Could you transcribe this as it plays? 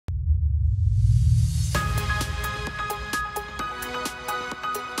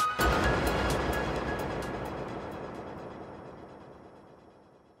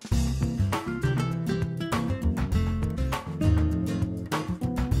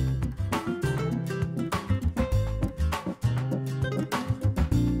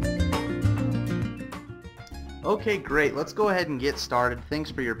Okay, great. Let's go ahead and get started.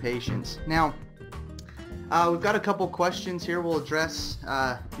 Thanks for your patience. Now, we've got a couple questions here we'll address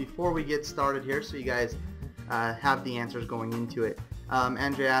before we get started here, so you guys have the answers going into it.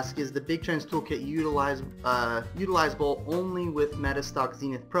 Andrea asks, is the Big Trends Toolkit utilizable only with MetaStock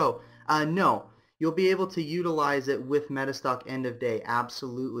XENITH Pro? No. You'll be able to utilize it with MetaStock end of day,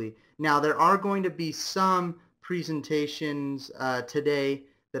 absolutely. Now, there are going to be some presentations today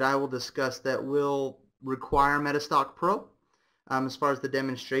that I will discuss that will require MetaStock Pro as far as the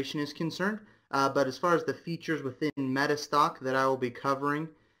demonstration is concerned. But as far as the features within MetaStock that I will be covering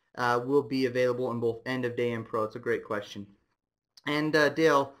will be available in both end of day and Pro. It's a great question. And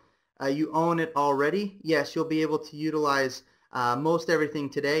Dale, you own it already? Yes, you'll be able to utilize most everything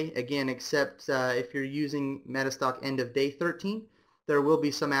today, again, except if you're using MetaStock end of day 13. There will be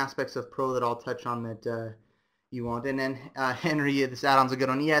some aspects of Pro that I'll touch on that you won't. And then Henry, this add-on's a good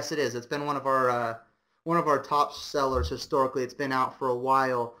one. Yes, it is. It's been one of our top sellers historically. It's been out for a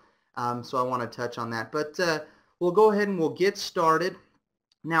while, so I want to touch on that. But we'll go ahead and we'll get started.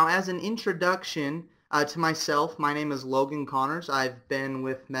 Now, as an introduction to myself, my name is Logan Connors. I've been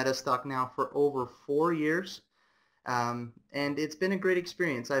with MetaStock now for over 4 years, and it's been a great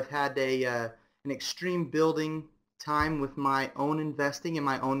experience. I've had an extreme building time with my own investing and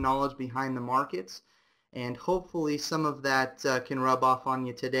my own knowledge behind the markets, and hopefully some of that can rub off on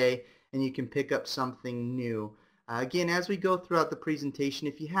you today and you can pick up something new. Again, as we go throughout the presentation,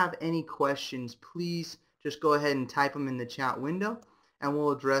 if you have any questions, please just go ahead and type them in the chat window, and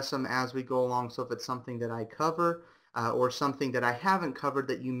we'll address them as we go along. So if it's something that I cover or something that I haven't covered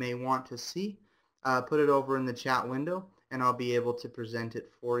that you may want to see, put it over in the chat window, and I'll be able to present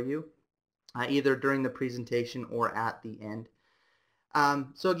it for you either during the presentation or at the end.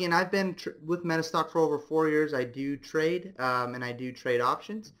 So again, I've been with MetaStock for over 4 years. I do trade, and I do trade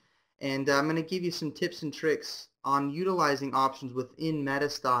options. And I'm going to give you some tips and tricks on utilizing options within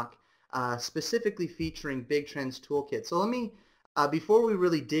MetaStock, specifically featuring Big Trends Toolkit. So let me, before we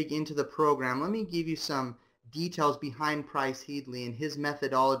really dig into the program, let me give you some details behind Price Headley and his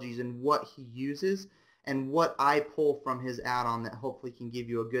methodologies and what he uses and what I pull from his add-on that hopefully can give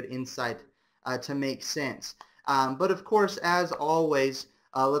you a good insight to make sense. But of course, as always,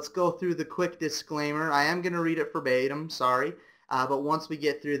 let's go through the quick disclaimer. I am going to read it verbatim, sorry. But once we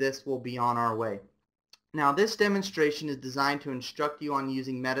get through this, we'll be on our way. Now, this demonstration is designed to instruct you on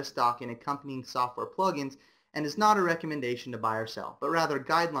using MetaStock and accompanying software plugins and is not a recommendation to buy or sell, but rather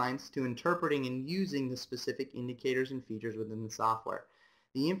guidelines to interpreting and using the specific indicators and features within the software.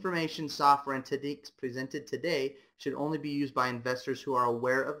 The information, software, and techniques presented today should only be used by investors who are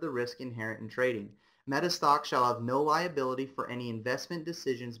aware of the risk inherent in trading. MetaStock shall have no liability for any investment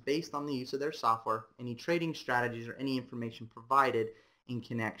decisions based on the use of their software, any trading strategies, or any information provided in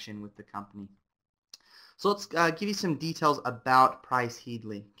connection with the company. So let's give you some details about Price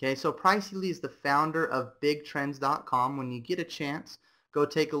Headley. Okay, so Price Headley is the founder of BigTrends.com. When you get a chance, go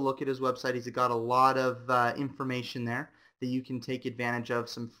take a look at his website. He's got a lot of information there that you can take advantage of,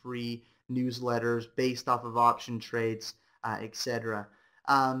 some free newsletters based off of option trades, etc.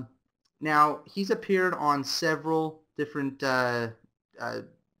 Now, he's appeared on several different TV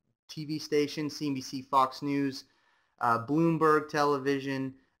stations, CNBC, Fox News, Bloomberg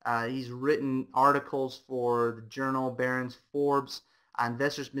Television. He's written articles for the Journal, Barron's, Forbes,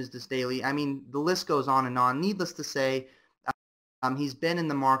 Investors Business Daily. I mean, the list goes on and on. Needless to say, he's been in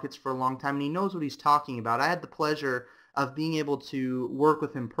the markets for a long time, and he knows what he's talking about. I had the pleasure of being able to work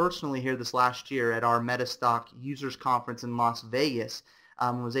with him personally here this last year at our MetaStock Users Conference in Las Vegas.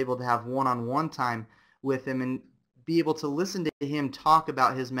 Was able to have one-on-one time with him and be able to listen to him talk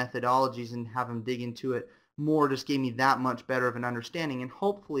about his methodologies and have him dig into it more just gave me that much better of an understanding, and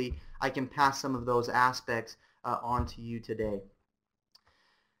hopefully I can pass some of those aspects on to you today.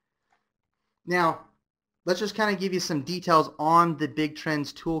 Now, let's just kind of give you some details on the Big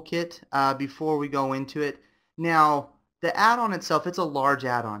Trends Toolkit before we go into it. Now, the add-on itself, it's a large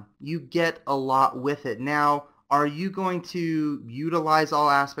add-on. You get a lot with it. Now, are you going to utilize all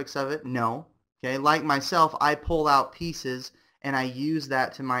aspects of it? No. Okay, like myself, I pull out pieces and I use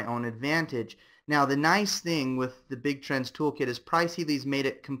that to my own advantage. Now, the nice thing with the Big Trends Toolkit is Price Headley's made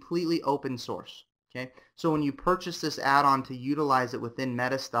it completely open source. Okay, so when you purchase this add-on to utilize it within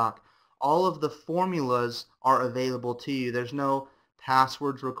MetaStock, all of the formulas are available to you. There's no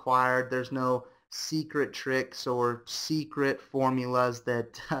passwords required. There's no secret tricks or secret formulas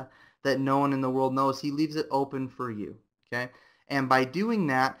that that no one in the world knows. He leaves it open for you, okay? And by doing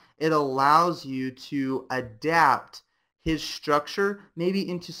that, it allows you to adapt his structure maybe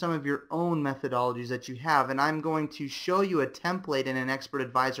into some of your own methodologies that you have. And I'm going to show you a template in an expert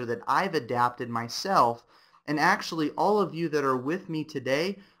advisor that I've adapted myself And actually, all of you that are with me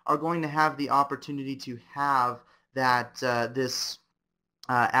today are going to have the opportunity to have that this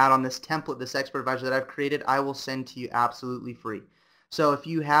add-on, this template, this expert advisor that I've created, I will send to you absolutely free. So if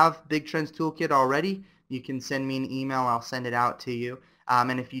you have Big Trends Toolkit already, you can send me an email. I'll send it out to you.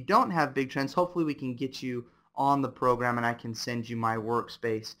 And if you don't have Big Trends, hopefully we can get you on the program and I can send you my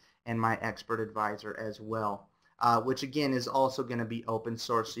workspace and my expert advisor as well, which again is also going to be open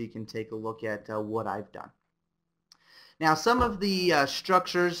source, so you can take a look at what I've done. Now, some of the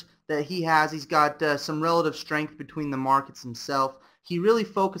structures that he has, he's got some relative strength between the markets himself. He really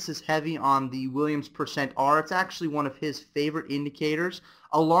focuses heavy on the Williams percent R. It's actually one of his favorite indicators,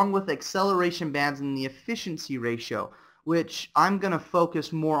 along with acceleration bands and the efficiency ratio, which I'm going to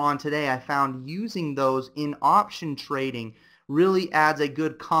focus more on today. I found using those in option trading really adds a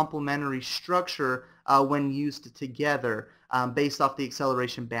good complementary structure when used together based off the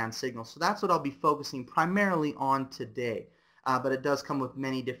acceleration band signal. So that's what I'll be focusing primarily on today, but it does come with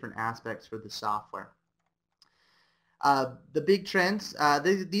many different aspects for the software. The big trends,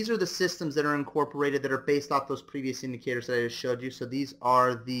 these are the systems that are incorporated that are based off those previous indicators that I just showed you. So these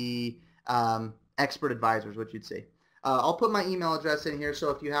are the expert advisors, what you'd say. I'll put my email address in here, so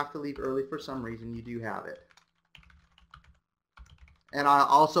if you have to leave early for some reason, you do have it. And I'll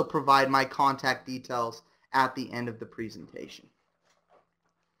also provide my contact details at the end of the presentation.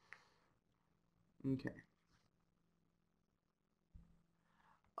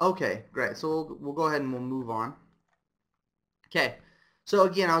 Okay, great. So we'll go ahead and we'll move on. Okay, so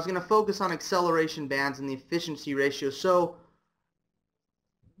again, I was going to focus on acceleration bands and the efficiency ratio. So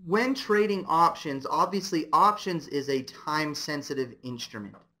when trading options, obviously options is a time-sensitive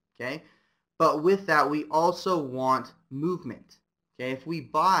instrument, okay? But with that, we also want movement. Okay, if we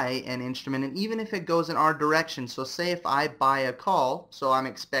buy an instrument, and even if it goes in our direction, so say if I buy a call, so I'm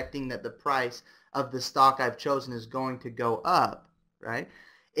expecting that the price of the stock I've chosen is going to go up, right?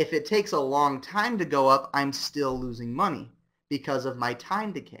 If it takes a long time to go up, I'm still losing money because of my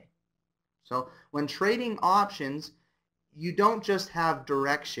time decay. So when trading options, you don't just have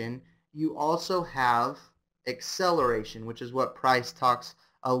direction, you also have acceleration, which is what Price talks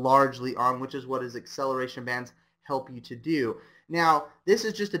largely on, which is what his acceleration bands help you to do. Now, this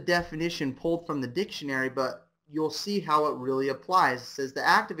is just a definition pulled from the dictionary, but you'll see how it really applies. It says the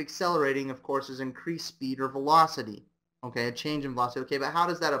act of accelerating, of course, is increased speed or velocity. Okay, a change in velocity. Okay, but how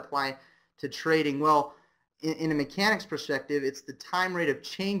does that apply to trading? Well, in a mechanics perspective, it's the time rate of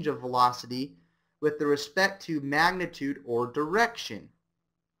change of velocity with the respect to magnitude or direction.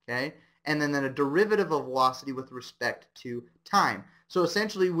 Okay, and then a derivative of velocity with respect to time. So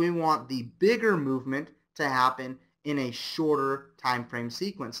essentially, we want the bigger movement to happen in a shorter time frame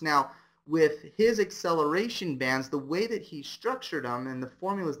sequence. Now, with his acceleration bands, the way that he structured them and the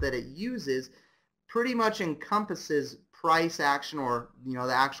formulas that it uses pretty much encompasses price action, or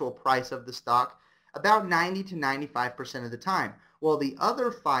the actual price of the stock, about 90 to 95% of the time. Well, the other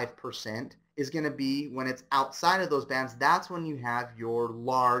 5% is going to be when it's outside of those bands. That's when you have your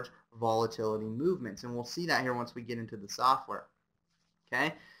large volatility movements, and we'll see that here once we get into the software.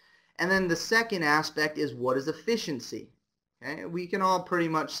 Okay. And then the second aspect is, what is efficiency? Okay? We can all pretty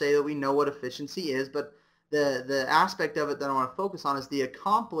much say that we know what efficiency is, but the aspect of it that I want to focus on is the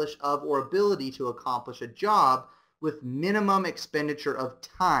accomplish of, or ability to accomplish, a job with minimum expenditure of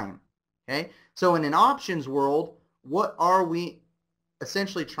time. Okay? So in an options world, what are we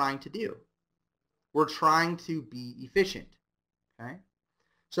essentially trying to do? We're trying to be efficient. Okay?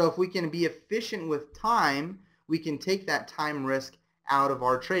 So if we can be efficient with time, we can take that time risk out of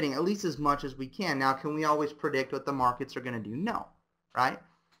our trading, at least as much as we can. Now, can we always predict what the markets are going to do? No, right?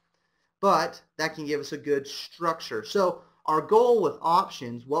 But that can give us a good structure. So our goal with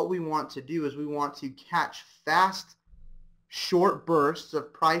options, what we want to do is we want to catch fast, short bursts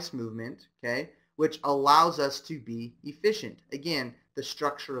of price movement, okay, which allows us to be efficient. Again, the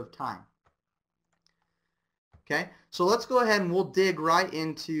structure of time. Okay, so let's go ahead and we'll dig right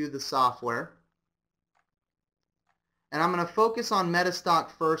into the software. And I'm going to focus on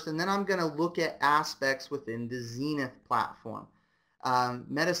MetaStock first, and then I'm going to look at aspects within the XENITH platform.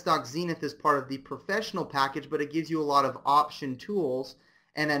 MetaStock XENITH is part of the professional package, but it gives you a lot of option tools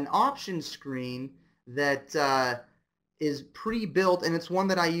and an option screen that is pre-built, and it's one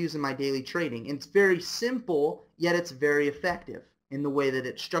that I use in my daily trading. And it's very simple, yet it's very effective in the way that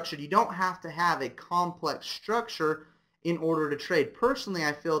it's structured. You don't have to have a complex structure in order to trade. Personally,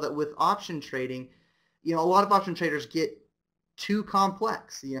 I feel that with option trading, a lot of option traders get too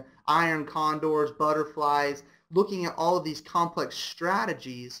complex. Iron condors, butterflies, looking at all of these complex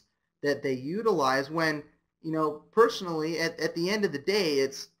strategies that they utilize when, personally, at the end of the day,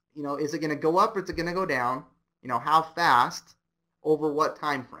 it's, is it going to go up or is it going to go down? You know, how fast over what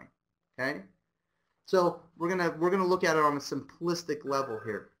time frame. Okay? So we're gonna look at it on a simplistic level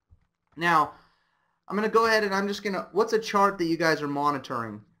here. Now, I'm gonna go ahead and I'm just gonna, what's a chart that you guys are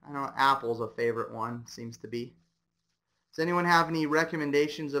monitoring? I know Apple's a favorite one, seems to be. Does anyone have any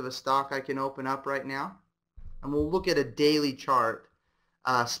recommendations of a stock I can open up right now? And we'll look at a daily chart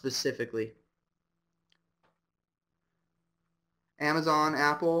specifically. Amazon,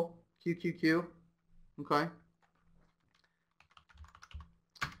 Apple, QQQ. Okay.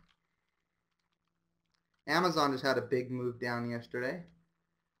 Amazon just had a big move down yesterday.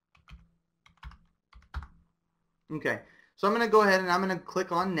 Okay, so I'm going to go ahead and I'm going to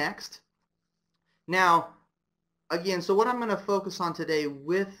click on next. Now, again, so what I'm going to focus on today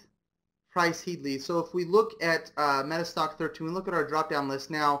with Price Headley. So if we look at MetaStock 13, we look at our drop-down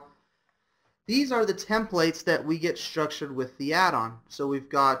list. Now, these are the templates that we get structured with the add-on. So we've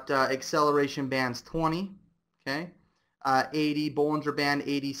got acceleration bands 20, okay, 80, Bollinger Band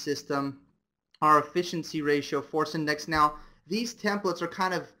 80 system, our efficiency ratio, force index. Now, these templates are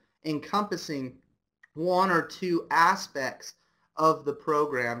kind of encompassing one or two aspects of the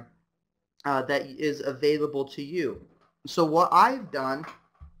program that is available to you. So what I've done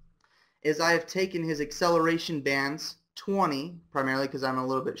is I've taken his acceleration bands 20, primarily because I'm a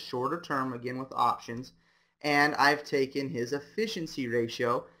little bit shorter term, again with options, and I've taken his efficiency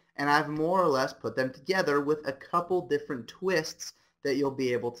ratio and I've more or less put them together with a couple different twists that you'll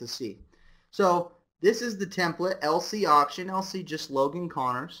be able to see. So this is the template, LC option, LC just Logan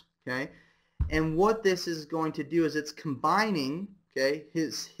Connors, okay? And what this is going to do is it's combining, okay,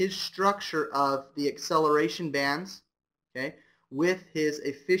 his structure of the acceleration bands, okay, with his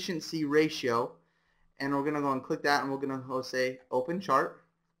efficiency ratio. And we're going to go and click that and we're going to go say open chart,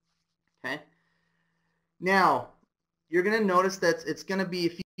 okay? Now, you're going to notice that it's going to be,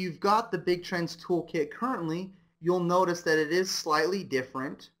 if you've got the Big Trends Toolkit currently, you'll notice that it is slightly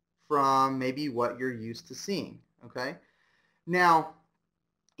different from maybe what you're used to seeing, okay? Now,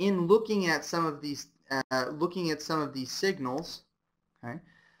 in looking at some of these signals, okay,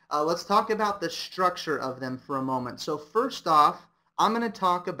 let's talk about the structure of them for a moment. So first off, I'm going to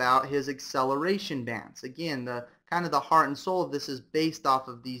talk about his acceleration bands. Again, the kind of the heart and soul of this is based off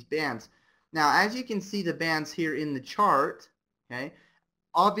of these bands. Now, as you can see the bands here in the chart, okay,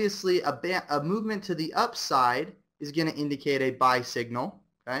 obviously a movement to the upside is going to indicate a buy signal,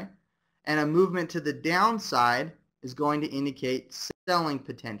 okay, and a movement to the downside is going to indicate selling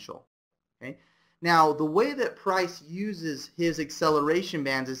potential. Okay. Now, the way that Price uses his acceleration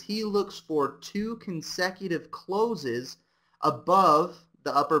bands is he looks for 2 consecutive closes above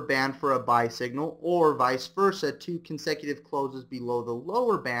the upper band for a buy signal, or vice versa, 2 consecutive closes below the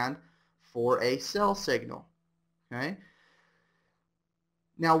lower band for a sell signal. Okay.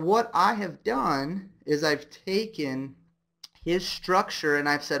 Now, what I have done is I've taken his structure and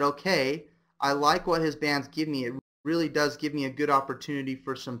I've said, okay, I like what his bands give me. It really does give me a good opportunity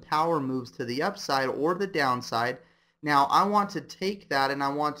for some power moves to the upside or the downside. Now I want to take that and I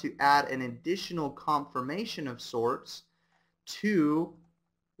want to add an additional confirmation of sorts to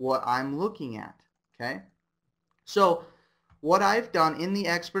what I'm looking at. Okay, so what I've done in the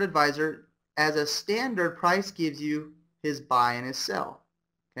Expert Advisor, as a standard, Price gives you his buy and his sell,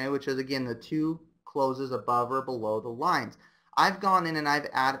 okay, which is again the 2 closes above or below the lines. I've gone in and I've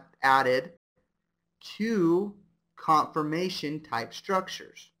added 2 confirmation type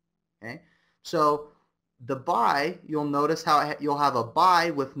structures. Okay, so the buy, you'll notice how you'll have a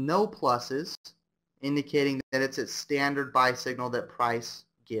buy with no pluses, indicating that it's a standard buy signal that Price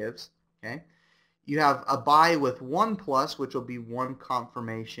gives. Okay, you have a buy with 1 plus, which will be 1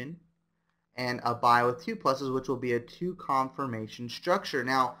 confirmation, and a buy with 2 pluses, which will be a 2 confirmation structure.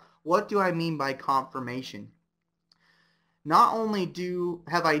 Now, what do I mean by confirmation? Not only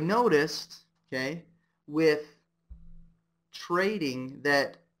have I noticed, okay, with trading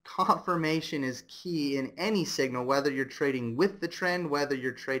that confirmation is key in any signal, whether you're trading with the trend, whether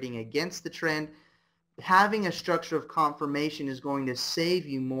you're trading against the trend, having a structure of confirmation is going to save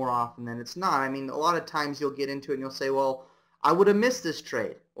you more often than it's not. I mean, a lot of times you'll get into it and you'll say, well, I would have missed this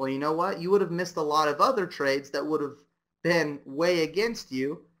trade. Well, you know what? You would have missed a lot of other trades that would have been way against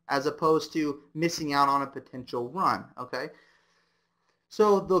you, as opposed to missing out on a potential run, okay?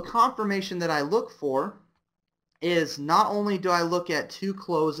 So the confirmation that I look for is, not only do I look at 2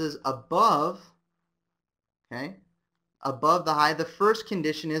 closes above, okay, above the high, the first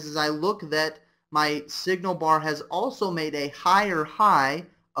condition is I look that my signal bar has also made a higher high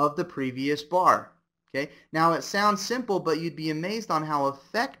of the previous bar. Okay, now it sounds simple, but you'd be amazed on how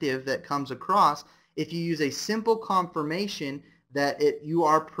effective that comes across if you use a simple confirmation that you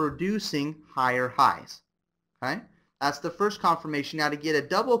are producing higher highs. Okay, that's the first confirmation. Now to get a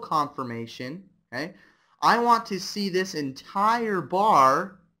double confirmation, okay, I want to see this entire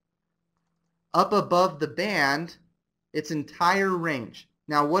bar up above the band, its entire range.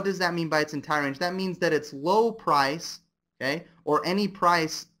 Now what does that mean by its entire range? That means that its low price, okay, or any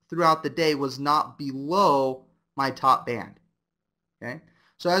price throughout the day was not below my top band. Okay,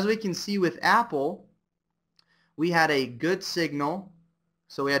 so as we can see with Apple, we had a good signal,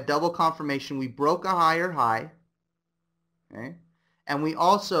 so we had double confirmation. We broke a higher high, okay, and we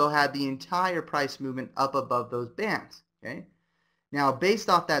also had the entire price movement up above those bands. Okay, now based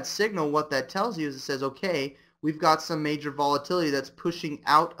off that signal, what that tells you is it says, okay, we've got some major volatility that's pushing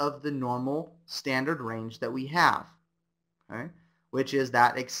out of the normal standard range that we have, okay, which is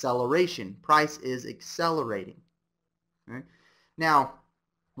that acceleration. Price is accelerating. Okay? Now,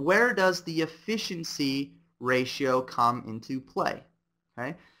 where does the efficiency ratio come into play?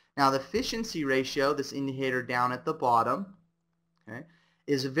 Okay? Now, the efficiency ratio, this indicator down at the bottom, okay,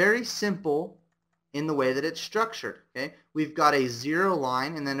 is very simple in the way that it's structured. Okay? We've got a zero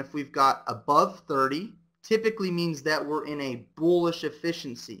line, and then if we've got above 30, typically means that we're in a bullish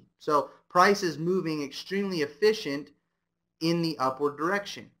efficiency. So price is moving extremely efficient in the upward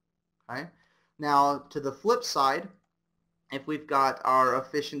direction. Okay? Now to the flip side, if we've got our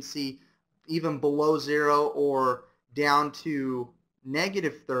efficiency even below zero or down to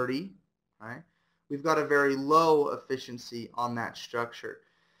negative 30, right, we've got a very low efficiency on that structure.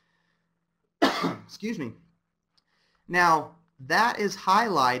 Excuse me. Now that is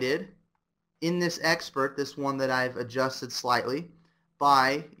highlighted in this expert, this one that I've adjusted slightly,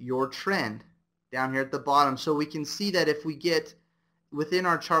 by your trend down here at the bottom. So we can see that if we get within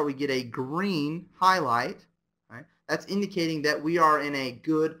our chart, we get a green highlight, right? That's indicating that we are in a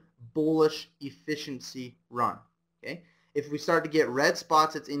good bullish efficiency run. Okay? If we start to get red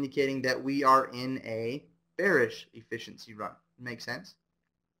spots, it's indicating that we are in a bearish efficiency run. Make sense?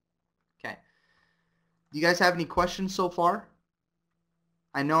 Okay. Do you guys have any questions so far?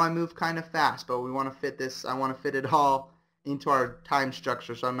 I know I move kind of fast, but we want to fit this. I want to fit it all into our time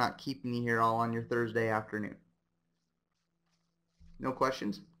structure, so I'm not keeping you here all on your Thursday afternoon. No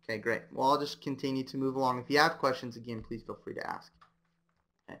questions? Okay, great. Well, I'll just continue to move along. If you have questions, again, please feel free to ask.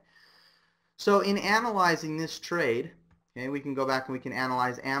 Okay. So in analyzing this trade, okay, we can go back and we can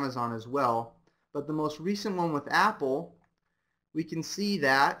analyze Amazon as well. But the most recent one with Apple, we can see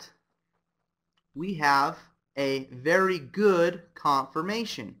that we have a very good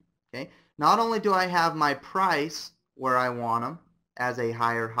confirmation. Okay, not only do I have my price where I want them as a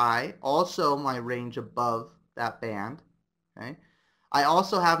higher high, also my range above that band. Okay, I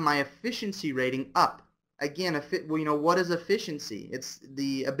also have my efficiency rating up. Again, what is efficiency? It's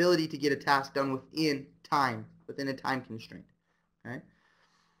the ability to get a task done within time, within a time constraint. Okay.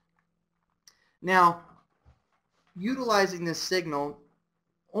 Now, utilizing this signal,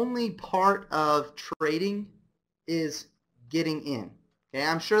 only part of trading is getting in. Okay,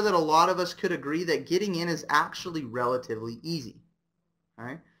 I'm sure that a lot of us could agree that getting in is actually relatively easy. All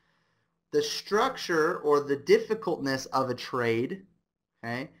right? The structure or the difficultness of a trade,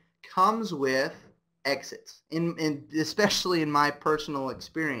 okay, comes with exits, especially in my personal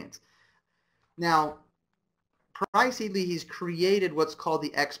experience. Now, Price Headley, he's created what's called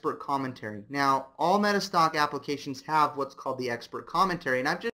the expert commentary. Now, all MetaStock applications have what's called the expert commentary, and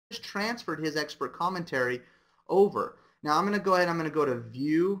I've just transferred his expert commentary over. Now I'm going to go ahead, I'm going to go to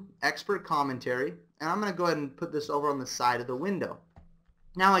View, Expert Commentary, and I'm going to go ahead and put this over on the side of the window.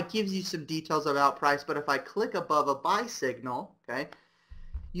 Now it gives you some details about price, but if I click above a buy signal, okay,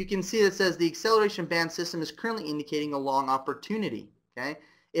 you can see that it says the acceleration band system is currently indicating a long opportunity. Okay,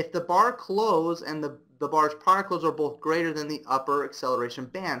 if the bar close and the bar's prior close are both greater than the upper acceleration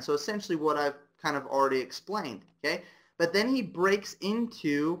band, so essentially what I've kind of already explained. Okay, but then he breaks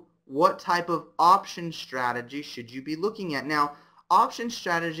into what type of option strategy should you be looking at. Now, option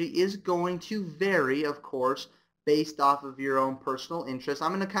strategy is going to vary, of course, based off of your own personal interest.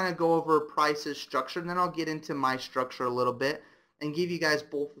 I'm going to kind of go over Price's structure, and then I'll get into my structure a little bit and give you guys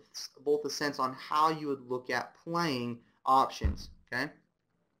both a sense on how you would look at playing options. Okay.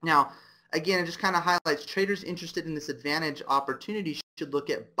 Now, again, it just kind of highlights traders interested in this advantage opportunity should look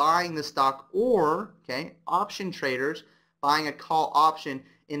at buying the stock, or, okay, option traders buying a call option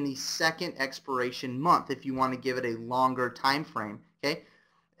in the second expiration month if you want to give it a longer time frame. Okay,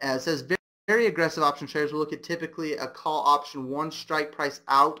 it says very aggressive option traders will look at typically a call option one strike price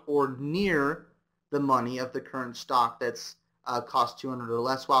out or near the money of the current stock that's cost 200 or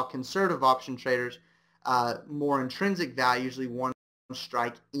less, while conservative option traders more intrinsic value, usually one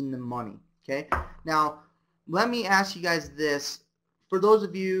strike in the money. Okay, now let me ask you guys this: for those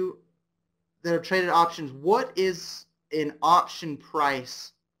of you that are traded options, what is an option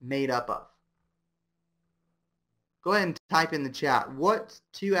price made up of? Go ahead and type in the chat. What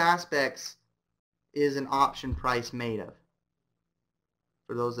two aspects is an option price made of?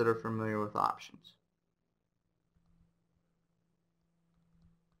 For those that are familiar with options.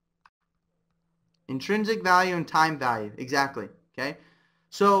 Intrinsic value and time value. Exactly. Okay.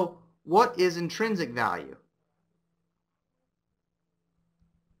 So what is intrinsic value?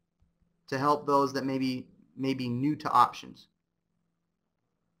 To help those that may be new to options.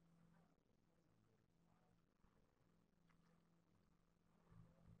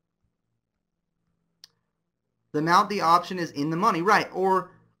 The amount the option is in the money, right?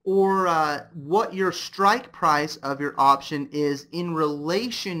 Or what your strike price of your option is in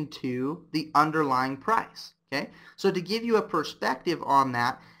relation to the underlying price. Okay, so to give you a perspective on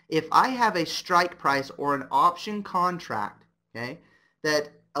that, if I have a strike price or an option contract, okay, that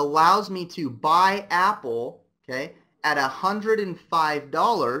allows me to buy Apple, okay, at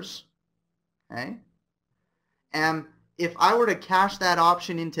 $105, okay, and if I were to cash that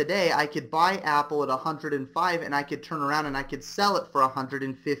option in today, I could buy Apple at 105 and I could turn around and I could sell it for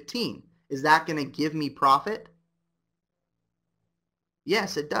 115. Is that going to give me profit?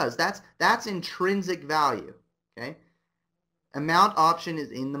 Yes, it does. That's intrinsic value. Okay? Amount option is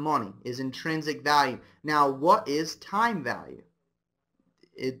in the money, is intrinsic value. Now, what is time value?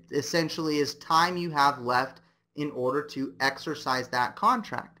 It essentially is time you have left in order to exercise that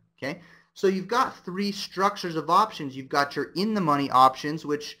contract. Okay? So you've got three structures of options. You've got your in-the-money options,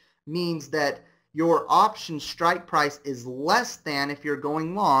 which means that your option strike price is less than, if you're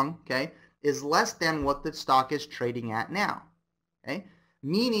going long, okay, is less than what the stock is trading at now. Okay?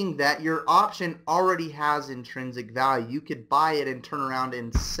 Meaning that your option already has intrinsic value. You could buy it and turn around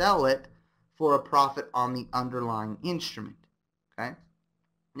and sell it for a profit on the underlying instrument. Okay?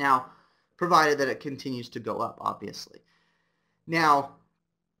 Now, provided that it continues to go up, obviously. Now,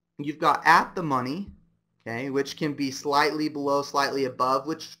 you've got at the money, okay, which can be slightly below, slightly above,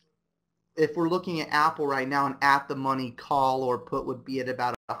 which if we're looking at Apple right now, an at the money call or put would be at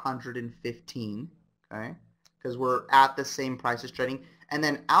about 115, okay, because we're at the same price as trading. And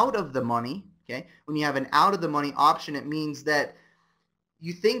then out of the money, okay, when you have an out of the money option, it means that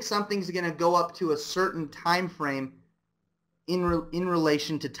you think something's going to go up to a certain time frame in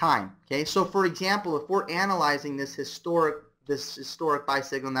relation to time, okay? So for example, if we're analyzing this historic buy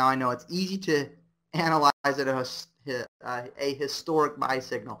signal, now I know it's easy to analyze it a historic buy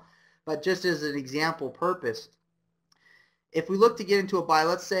signal, but just as an example purpose, if we look to get into a buy,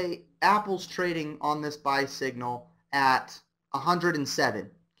 let's say Apple's trading on this buy signal at 107,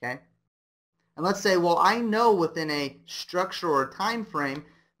 okay? And let's say, well, I know within a structure or a time frame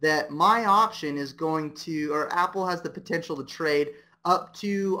that my option is going to, or Apple has the potential to trade up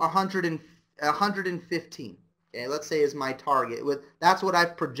to 115. Okay, let's say is my target. That's what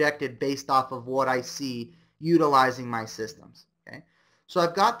I've projected based off of what I see utilizing my systems. Okay, so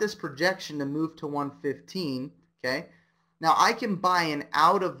I've got this projection to move to 115. Okay, now I can buy an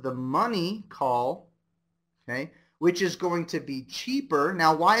out of the money call. Okay, which is going to be cheaper.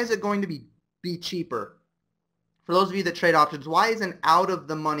 Now, why is it going to be cheaper? For those of you that trade options, why is an out of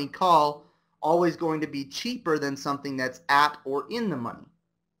the money call always going to be cheaper than something that's at or in the money?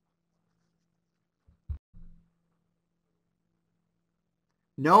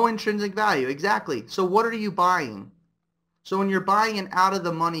 No intrinsic value, exactly. So what are you buying? So when you're buying an out of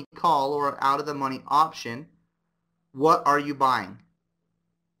the money call or an out of the money option, what are you buying?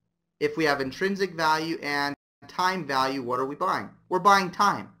 If we have intrinsic value and time value, what are we buying? We're buying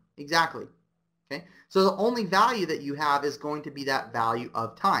time, exactly. Okay? So the only value that you have is going to be that value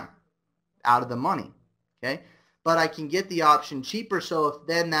of time out of the money. Okay? But I can get the option cheaper, so if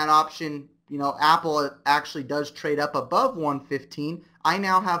then that option, you know, Apple actually does trade up above 115, I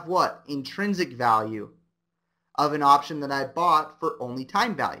now have what? Intrinsic value of an option that I bought for only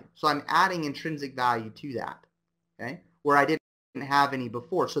time value. So I'm adding intrinsic value to that, okay? Where I didn't have any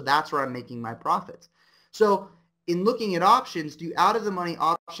before. So that's where I'm making my profits. So in looking at options, do out of the money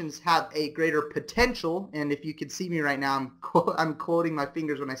options have a greater potential? And if you can see me right now, I'm quoting my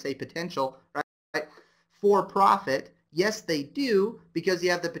fingers when I say potential, right? For profit. Yes, they do, because you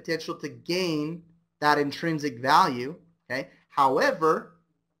have the potential to gain that intrinsic value, okay? However,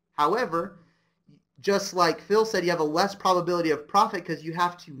 just like Phil said, you have a less probability of profit because you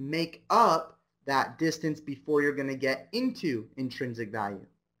have to make up that distance before you're going to get into intrinsic value,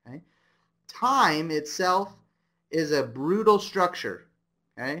 okay? Time itself is a brutal structure,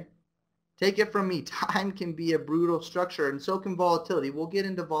 okay? Take it from me, time can be a brutal structure, and so can volatility. We'll get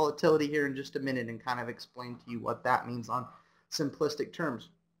into volatility here in just a minute and kind of explain to you what that means on simplistic terms.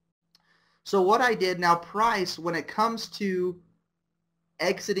 So what I did, now Price, when it comes to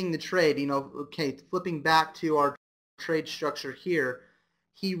exiting the trade, you know, okay, flipping back to our trade structure here,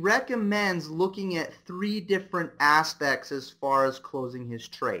 he recommends looking at 3 different aspects as far as closing his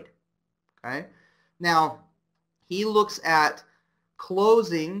trade. Okay? Now, he looks at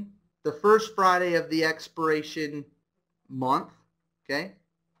closing the first Friday of the expiration month, okay?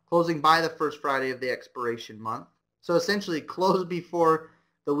 Closing by the first Friday of the expiration month. So essentially close before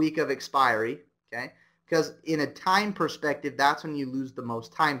the week of expiry, okay? Because in a time perspective, that's when you lose the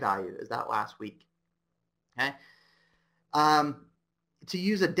most time value, is that last week, okay? To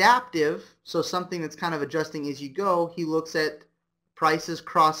use adaptive, so something that's kind of adjusting as you go, he looks at prices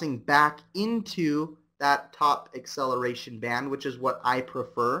crossing back into that top acceleration band, which is what I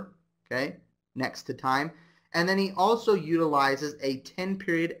prefer, okay, next to time. And then he also utilizes a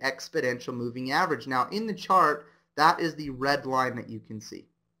 10-period exponential moving average. Now, in the chart, that is the red line that you can see,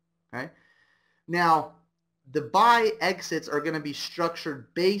 okay? Now, the buy exits are going to be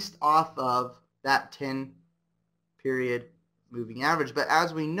structured based off of that 10-period moving average. But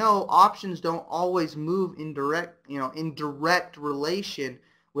as we know, options don't always move in direct relation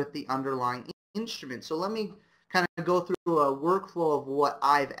with the underlying instrument. So let me kind of go through a workflow of what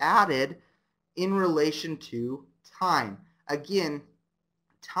I've added in relation to time. Again,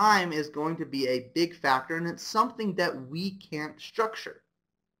 time is going to be a big factor, and it's something that we can't structure.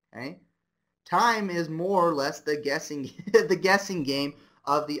 Okay? Time is more or less the guessing game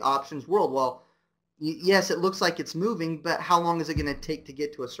of the options world. Well, yes, it looks like it's moving, but how long is it going to take to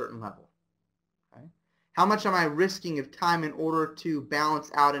get to a certain level? Okay? How much am I risking of time in order to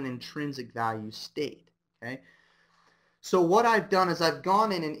balance out an intrinsic value state? Okay? So what I've done is I've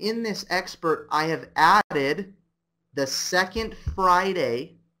gone in, and in this expert, I have added the second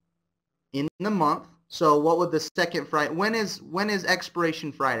Friday in the month. So what would the second Friday, when is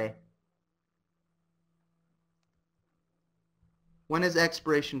expiration Friday? When is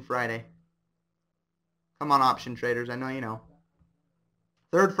expiration Friday? Come on, option traders, I know you know.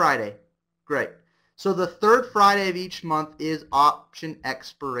 Third Friday. Great. So the third Friday of each month is option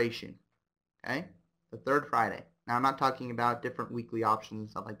expiration. Okay? The third Friday. Now I'm not talking about different weekly options and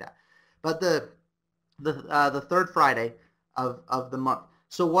stuff like that. But the third Friday of the month.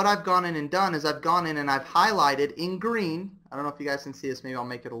 So what I've gone in and done is I've gone in and I've highlighted in green. I don't know if you guys can see this. Maybe I'll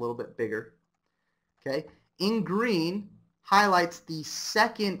make it a little bit bigger. Okay? In green highlights the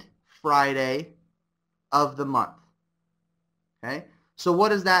second Friday of the month. Okay? So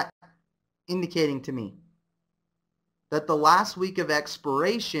what is that indicating to me? That the last week of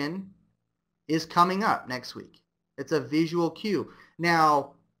expiration is coming up next week. It's a visual cue.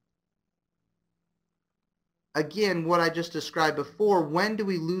 Now, again, what I just described before, when do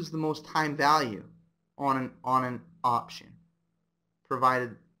we lose the most time value on an option?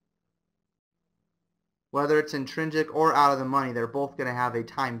 Provided, whether it's intrinsic or out of the money, they're both going to have a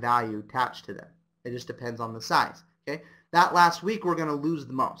time value attached to them. It just depends on the size. Okay? That last week, we're going to lose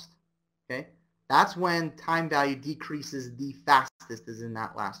the most. Okay? That's when time value decreases the fastest, is in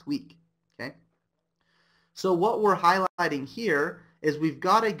that last week. Okay? So what we're highlighting here is we've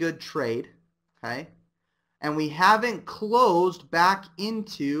got a good trade, okay? And we haven't closed back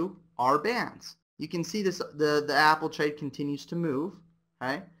into our bands. You can see this, the Apple trade continues to move,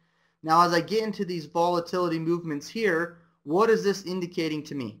 okay? Now as I get into these volatility movements here, what is this indicating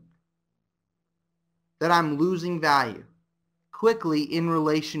to me? That I'm losing value quickly in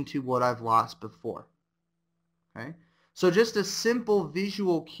relation to what I've lost before, okay? So just a simple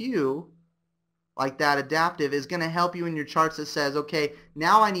visual cue like that adaptive is going to help you in your charts that says, okay,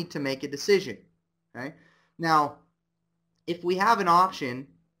 now I need to make a decision. Okay? Now, if we have an option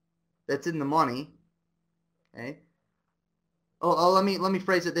that's in the money, okay? Let me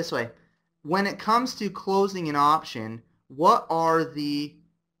phrase it this way. When it comes to closing an option, what are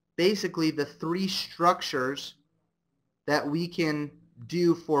basically the 3 structures that we can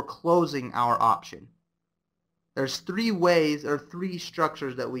do for closing our option? There's 3 ways or 3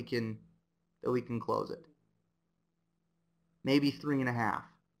 structures that we can close it. Maybe 3.5.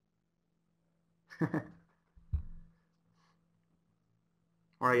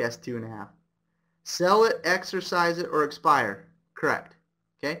 Or I guess 2.5. Sell it, exercise it, or expire. Correct.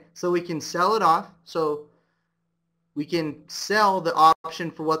 Okay? So we can sell it off. So we can sell the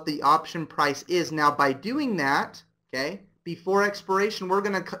option for what the option price is. Now by doing that, okay, before expiration, we're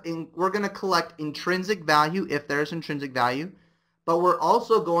gonna collect intrinsic value if there's intrinsic value, but we're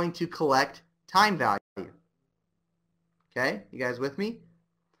also going to collect time value. Okay, you guys with me?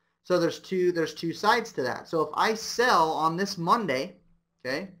 So there's two sides to that. So if I sell on this Monday,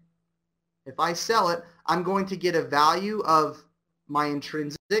 okay, if I sell it, I'm going to get a value of my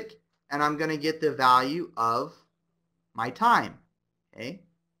intrinsic, and I'm going to get the value of my time. Okay.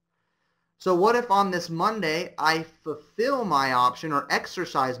 So what if on this Monday I fulfill my option or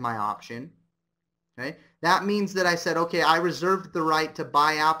exercise my option? Okay. That means that I said, okay, I reserved the right to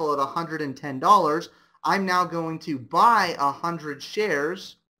buy Apple at $110. I'm now going to buy 100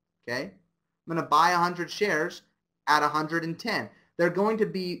 shares. Okay. I'm going to buy 100 shares at 110. They're going to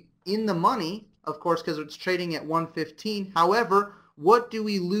be in the money, of course, because it's trading at 115. However, what do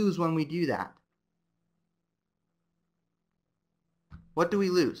we lose when we do that? What do we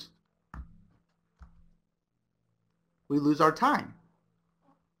lose? We lose our time.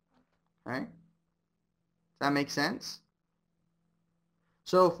 Right? Does that make sense?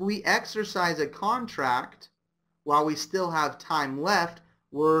 So if we exercise a contract while we still have time left,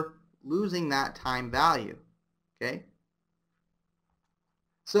 we're losing that time value. Okay?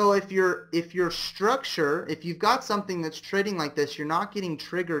 So if your structure, if you've got something that's trading like this, you're not getting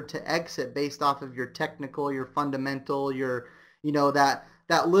triggered to exit based off of your technical, your fundamental, your,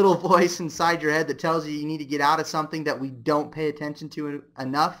 that little voice inside your head that tells you you need to get out of something that we don't pay attention to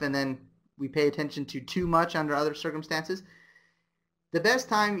enough, and then we pay attention to too much under other circumstances. The best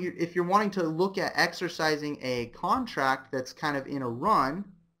time, if you're wanting to look at exercising a contract that's kind of in a run,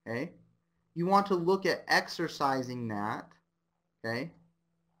 okay, you want to look at exercising that, okay,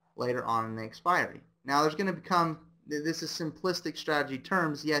 later on in the expiry. Now there's going to become, this is simplistic strategy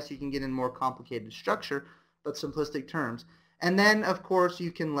terms. Yes, you can get in more complicated structure, but simplistic terms. And then, of course,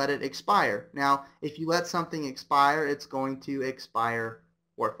 you can let it expire. Now, if you let something expire, it's going to expire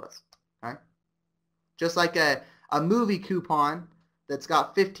worthless. Okay? Just like a movie coupon that's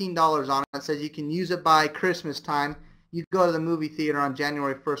got $15 on it that says you can use it by Christmas time. You go to the movie theater on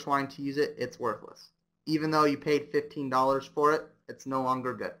January 1st wanting to use it, it's worthless. Even though you paid $15 for it, it's no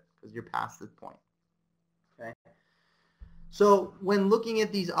longer good because you're past this point. Okay? So when looking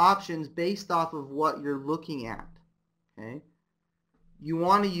at these options based off of what you're looking at, okay, you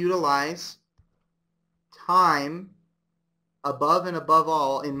want to utilize time above and above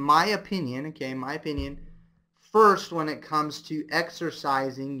all, in my opinion, okay, my opinion, first when it comes to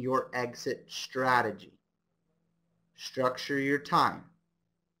exercising your exit strategy. Structure your time.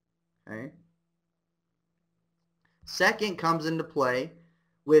 Okay? Second comes into play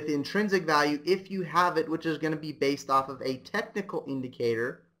with intrinsic value if you have it, which is going to be based off of a technical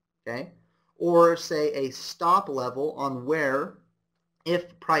indicator, okay, or say a stop level on where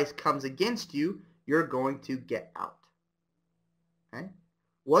if price comes against you, you're going to get out. Okay?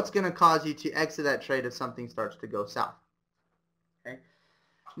 What's going to cause you to exit that trade if something starts to go south? Okay?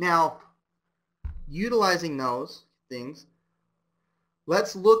 Now, utilizing those things,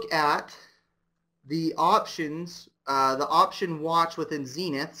 let's look at the options, the option watch within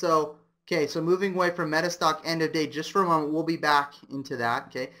XENITH. So, okay, so moving away from MetaStock end of day just for a moment, we'll be back into that.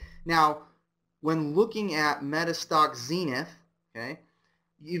 Okay. Now, when looking at MetaStock XENITH, okay,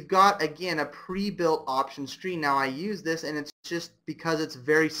 you've got again a pre-built option screen. Now I use this, and it's just because it's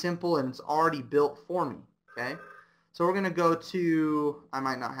very simple and it's already built for me. Okay. So we're going to go to, I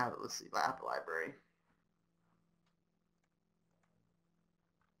might not have it. Let's see, app library.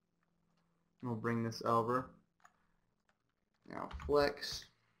 We'll bring this over. Now flex.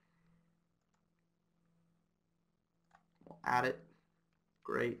 We'll add it.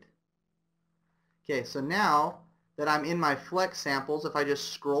 Great. Okay, so now that I'm in my flex samples, if I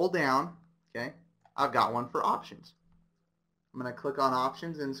just scroll down, okay, I've got one for options. I'm going to click on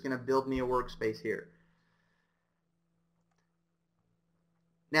options, and it's going to build me a workspace here.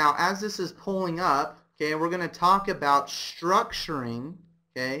 Now, as this is pulling up, okay, we're going to talk about structuring,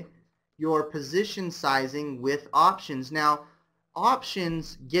 okay, your position sizing with options. Now,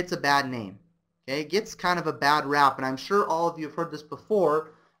 options gets a bad name. Okay, it gets kind of a bad rap, and I'm sure all of you have heard this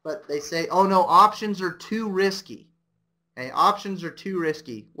before, but they say, oh no, options are too risky. Okay, options are too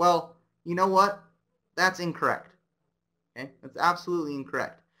risky. Well, you know what? That's incorrect. Okay, that's absolutely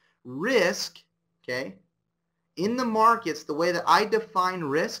incorrect. Risk, okay, in the markets, the way that I define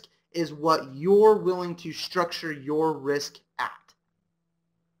risk is what you're willing to structure your risk at.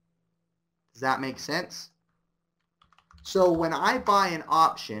 Does that make sense? So when I buy an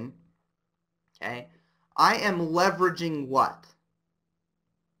option, okay, I am leveraging what?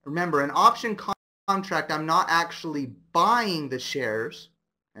 Remember, an option contract, I'm not actually buying the shares,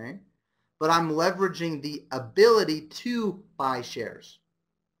 okay, but I'm leveraging the ability to buy shares.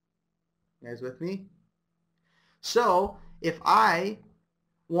 You guys with me? So if I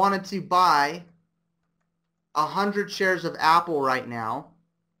wanted to buy 100 shares of Apple right now,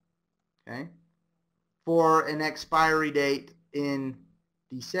 okay, for an expiry date in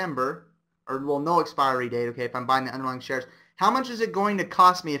December, or well, no expiry date, okay, if I'm buying the underlying shares. How much is it going to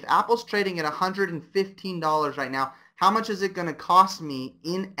cost me if Apple's trading at $115 right now? How much is it going to cost me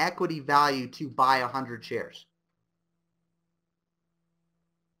in equity value to buy 100 shares?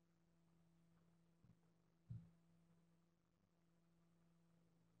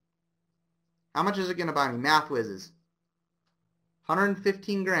 How much is it going to buy me? Math whizzes.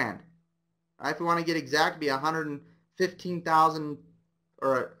 115 grand. Right, if we want to get exact, it'd be 115,000,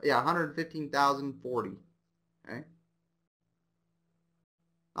 or yeah, 115,040. Okay,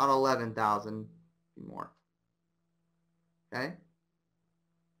 not 11,000 more. Okay,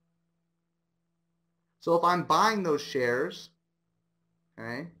 so if I'm buying those shares,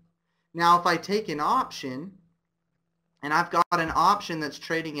 okay, now if I take an option, and I've got an option that's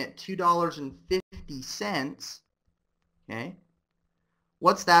trading at $2.50, okay,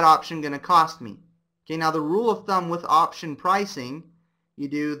 what's that option going to cost me? Okay, now the rule of thumb with option pricing, you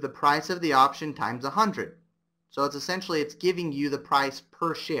do the price of the option times 100. So it's essentially, it's giving you the price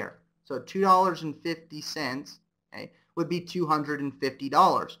per share. So $2.50, okay, would be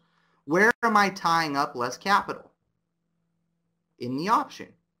 $250. Where am I tying up less capital? In the option.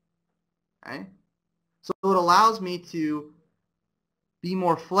 Okay? So it allows me to be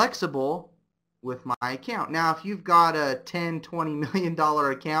more flexible with my account. Now, if you've got a $10, $20 million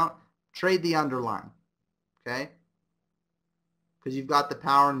account, trade the underlying, okay? Because you've got the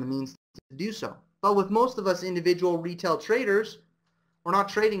power and the means to do so. But with most of us individual retail traders, we're not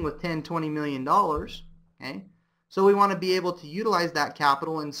trading with $10, $20 million, okay? So we want to be able to utilize that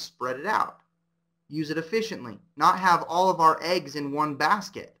capital and spread it out. Use it efficiently. Not have all of our eggs in one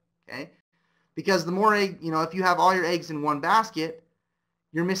basket, okay? Because the more egg, if you have all your eggs in one basket,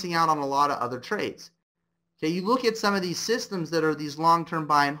 you're missing out on a lot of other trades. Okay, you look at some of these systems that are these long-term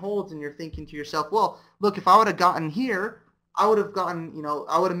buy and holds, and you're thinking to yourself, well, look, if I would have gotten here, I would have gotten,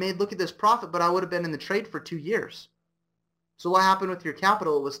 I would have made, look at this profit, but I would have been in the trade for 2 years. So what happened with your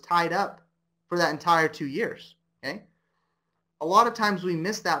capital? It was tied up for that entire 2 years. Okay, a lot of times we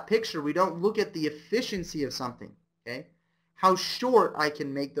miss that picture. We don't look at the efficiency of something. Okay, how short I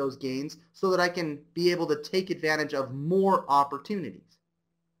can make those gains so that I can be able to take advantage of more opportunities.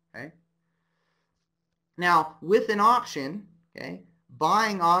 Okay. Now, with an option, okay,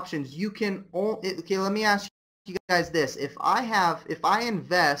 buying options, you can only, okay, let me ask you guys this. If I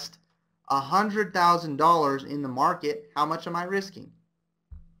invest $100,000 in the market, how much am I risking?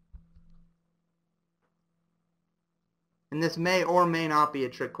 And this may or may not be a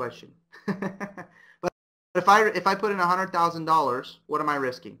trick question. But if I put in $100,000, what am I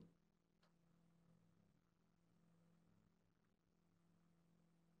risking?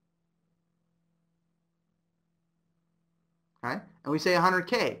 Okay? And we say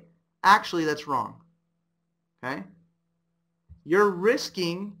 100K. Actually, that's wrong. Okay? You're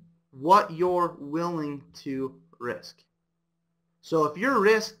risking what you're willing to risk. So if your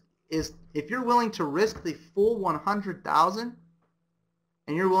risk is, if you're willing to risk the full 100,000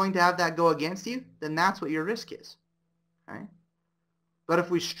 and you're willing to have that go against you, then that's what your risk is. Okay? But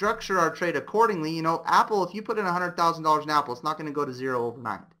if we structure our trade accordingly, Apple, if you put in $100,000 in Apple, it's not going to go to zero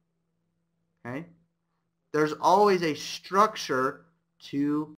overnight. Okay? There's always a structure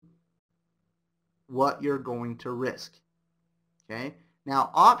to what you're going to risk. Okay?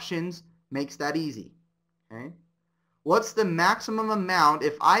 Now, options makes that easy. Okay? What's the maximum amount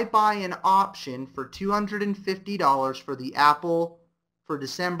if I buy an option for $250 for the Apple, for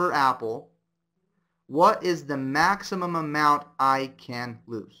December Apple? What is the maximum amount I can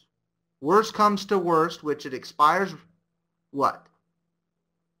lose? Worst comes to worst, which it expires what?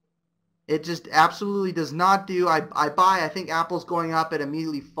 It just absolutely does not do. I buy, I think Apple's going up, it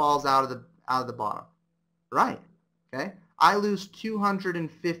immediately falls out of the bottom. Right. Okay? I lose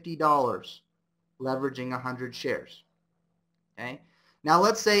 $250 leveraging 100 shares. Okay? Now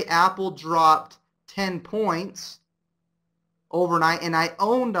let's say Apple dropped 10 points overnight and I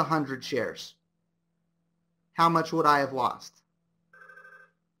owned 100 shares. How much would I have lost?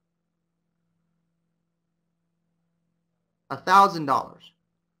 $1,000.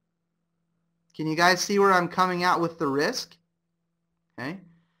 Can you guys see where I'm coming out with the risk? Okay.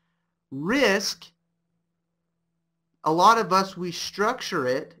 Risk, a lot of us, we structure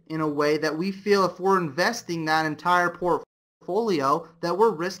it in a way that we feel if we're investing that entire portfolio, that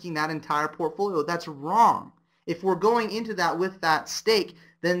we're risking that entire portfolio. That's wrong. If we're going into that with that stake,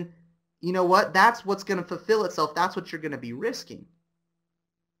 then you know what? That's what's going to fulfill itself. That's what you're going to be risking.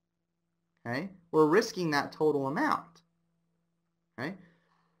 Okay? We're risking that total amount. Okay?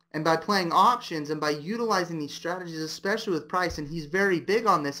 And by playing options and by utilizing these strategies, especially with Price, and he's very big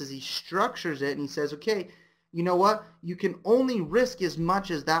on this as he structures it and he says, okay, you know what? You can only risk as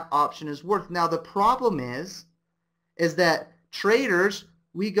much as that option is worth. Now the problem is is that traders,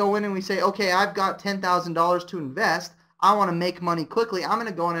 we go in and we say, okay, I've got $10,000 to invest. I want to make money quickly. I'm going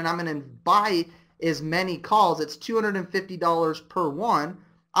to go in and I'm going to buy as many calls. It's $250 per one.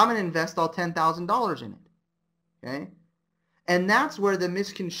 I'm going to invest all $10,000 in it. Okay? And that's where the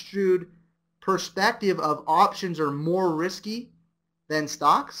misconstrued perspective of options are more risky than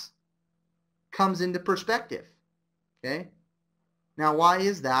stocks comes into perspective. Okay? Now, why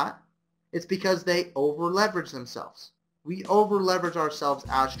is that? It's because they over leverage themselves. We over leverage ourselves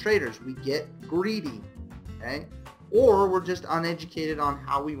as traders. We get greedy. Okay? Or we're just uneducated on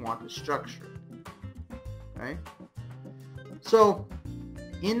how we want to structure it. Okay? So,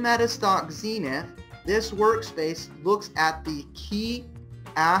 in MetaStock XENITH, this workspace looks at the key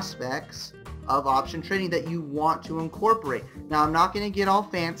aspects of option trading that you want to incorporate. Now, I'm not going to get all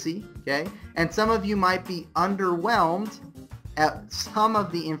fancy, okay? And some of you might be underwhelmed at some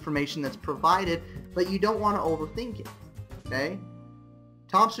of the information that's provided, but you don't want to overthink it, okay?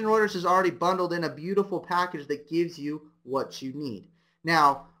 Thomson Reuters has already bundled in a beautiful package that gives you what you need.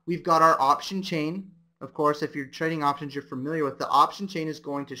 Now, we've got our option chain. Of course, if you're trading options, you're familiar with the option chain is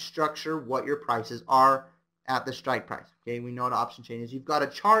going to structure what your prices are at the strike price. Okay, we know what an option chain is. You've got a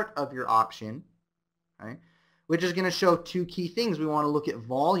chart of your option, right, which is going to show two key things. We want to look at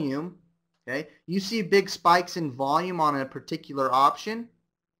volume. Okay, you see big spikes in volume on a particular option.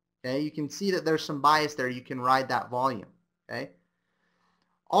 Okay, you can see that there's some bias there. You can ride that volume. Okay.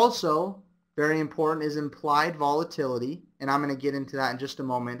 Also, very important is implied volatility, and I'm going to get into that in just a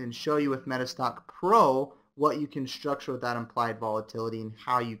moment and show you with MetaStock Pro what you can structure with that implied volatility and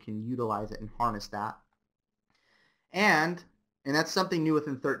how you can utilize it and harness that. And that's something new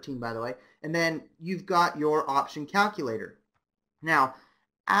within 13, by the way. And then you've got your option calculator. Now,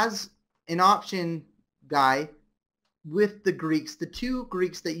 as an option guy with the Greeks, the two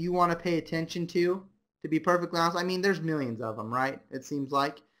Greeks that you want to pay attention to be perfectly honest, I mean, there's millions of them, right? It seems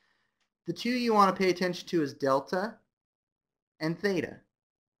like. The two you want to pay attention to is delta and theta.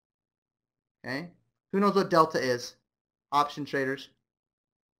 Okay? Who knows what delta is? Option traders.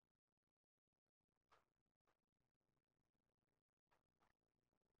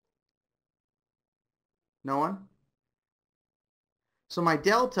 No one? So my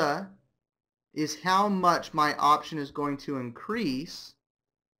delta is how much my option is going to increase,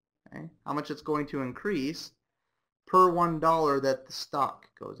 okay? How much it's going to increase per $1 that the stock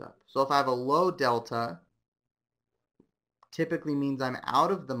goes up. So if I have a low delta, typically means I'm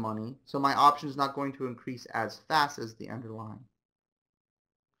out of the money, so my option is not going to increase as fast as the underlying.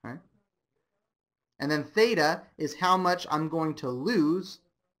 Okay? And then theta is how much I'm going to lose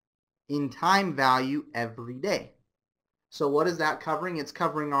in time value every day. So what is that covering? It's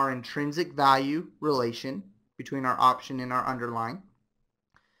covering our intrinsic value relation between our option and our underlying,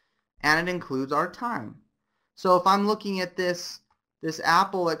 and it includes our time. So if I'm looking at this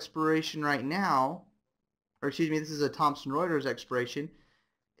Apple expiration right now, or excuse me, this is a Thomson Reuters expiration,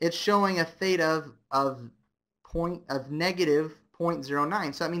 it's showing a theta of negative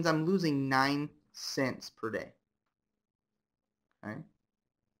 0.09. So that means I'm losing 9 cents per day. Okay?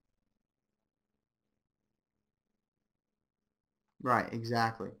 Right,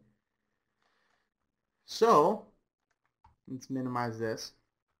 exactly. So, let's minimize this.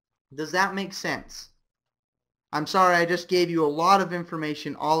 Does that make sense? I'm sorry, I just gave you a lot of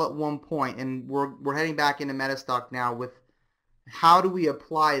information all at one point, and we're heading back into MetaStock now with how do we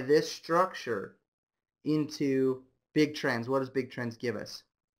apply this structure into Big Trends. What does Big Trends give us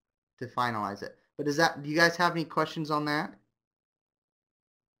to finalize it? But do you guys have any questions on that?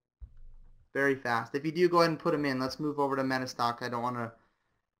 Very fast. If you do, go ahead and put them in. Let's move over to MetaStock. I don't want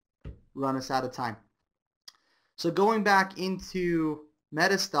to run us out of time. So going back into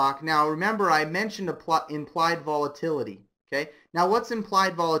MetaStock, now remember I mentioned implied volatility. Okay. Now what's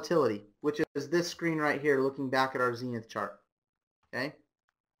implied volatility? Which is this screen right here looking back at our XENITH chart. Okay.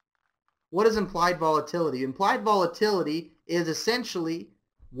 What is implied volatility? Implied volatility is essentially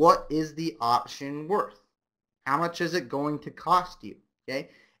what is the option worth? How much is it going to cost you? Okay.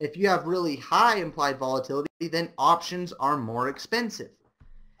 If you have really high implied volatility, then options are more expensive.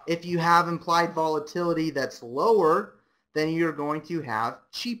 If you have implied volatility that's lower, then you're going to have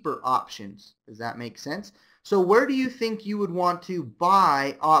cheaper options. Does that make sense? So where do you think you would want to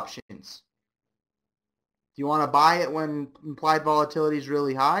buy options? Do you want to buy it when implied volatility is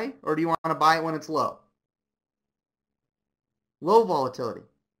really high, or do you want to buy it when it's low? Low volatility.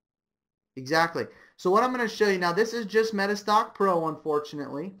 Exactly. So what I'm going to show you now, this is just MetaStock Pro,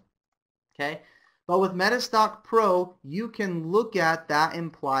 unfortunately. Okay. But with MetaStock Pro, you can look at that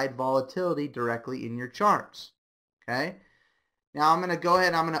implied volatility directly in your charts. Okay. Now I'm going to go ahead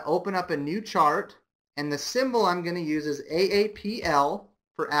and I'm going to open up a new chart. And the symbol I'm going to use is AAPL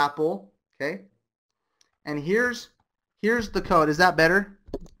for Apple, okay? And here's the code. Is that better?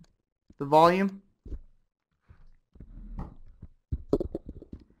 The volume?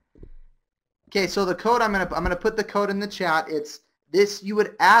 Okay, so the code I'm gonna put the code in the chat. It's this. You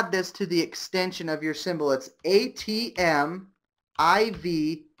would add this to the extension of your symbol. It's ATMIV.U.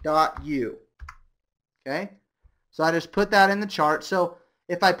 Okay, so I just put that in the chart. So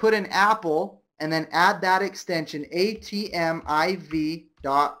if I put in Apple and then add that extension ATMIV.U,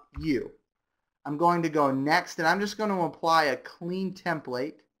 I'm going to go next, and I'm just going to apply a clean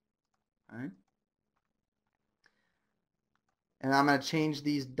template. All right. And I'm going to change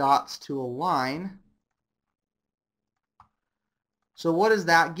these dots to a line. So what is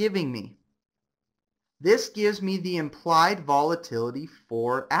that giving me? This gives me the implied volatility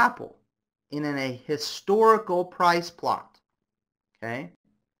for Apple in a historical price plot. Okay?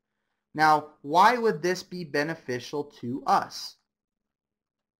 Now, why would this be beneficial to us?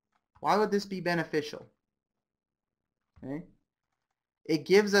 Why would this be beneficial? Okay? It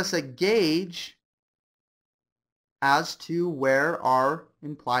gives us a gauge as to where our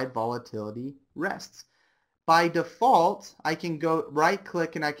implied volatility rests. By default, I can go right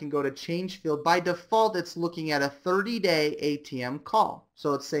click and I can go to change field. By default, it's looking at a 30-day ATM call.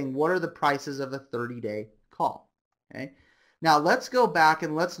 So it's saying what are the prices of a 30-day call. Okay. Now let's go back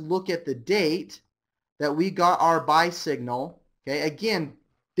and let's look at the date that we got our buy signal. Okay. Again,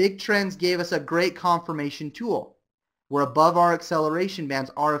 Big Trends gave us a great confirmation tool. We're above our acceleration bands.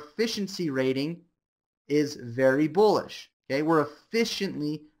 Our efficiency rating is very bullish. Okay, we're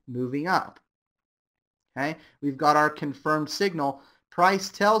efficiently moving up. Okay, we've got our confirmed signal. Price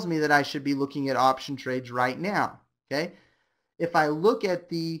tells me that I should be looking at option trades right now. Okay, if I look at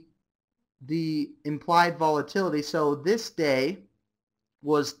the implied volatility, so this day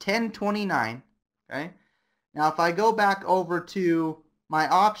was 1029. Okay, now if I go back over to my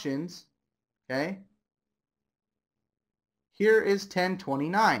options, okay, here is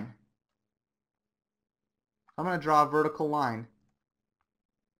 1029. I'm going to draw a vertical line.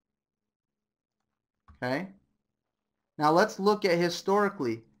 Okay. Now let's look at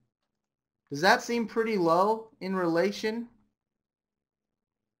historically. Does that seem pretty low in relation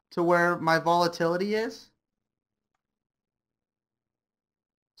to where my volatility is?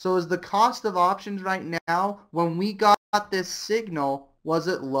 So is the cost of options right now, when we got this signal, was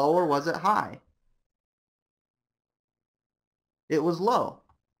it low or was it high? It was low,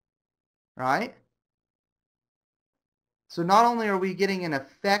 right? So not only are we getting an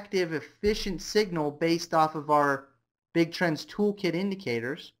effective, efficient signal based off of our Big Trends Toolkit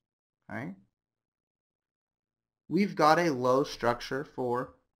indicators, right? We've got a low structure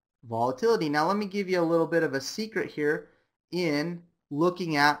for volatility. Now let me give you a little bit of a secret here in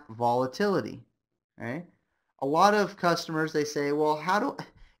looking at volatility. Okay? A lot of customers, they say, well, how do,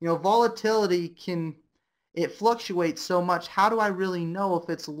 volatility it fluctuates so much. How do I really know if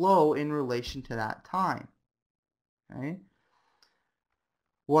it's low in relation to that time? Okay.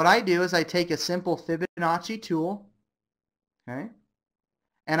 What I do is I take a simple Fibonacci tool, okay,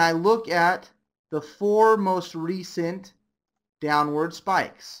 and I look at the 4 most recent downward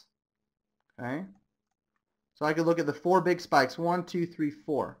spikes. Okay, so I could look at the 4 big spikes, 1, 2, 3,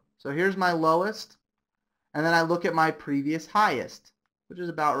 4. So here's my lowest, and then I look at my previous highest, which is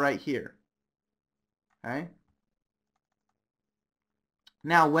about right here. Okay.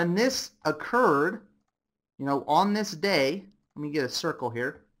 Now when this occurred, on this day, let me get a circle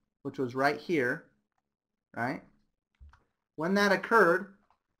here, which was right here, right? When that occurred,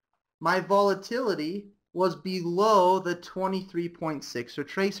 my volatility was below the 23.6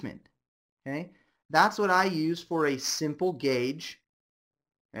 retracement. Okay, that's what I use for a simple gauge,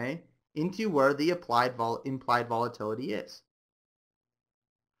 okay, into where the implied volatility is.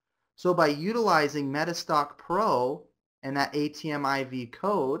 So by utilizing MetaStock Pro and that ATMIV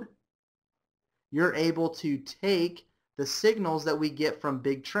code, you're able to take the signals that we get from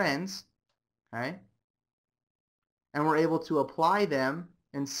Big Trends, okay, and we're able to apply them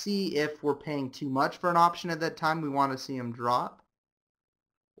and see if we're paying too much for an option at that time, we want to see them drop,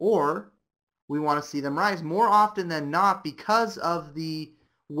 or we want to see them rise. More often than not, because of the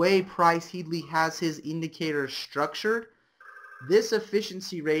way Price Headley has his indicators structured, this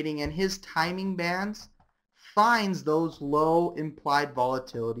efficiency rating and his timing bands finds those low implied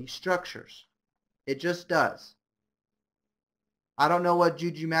volatility structures. It just does. I don't know what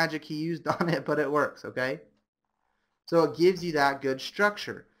juju magic he used on it, but it works, okay? So it gives you that good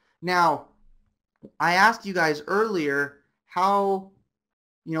structure. Now, I asked you guys earlier how,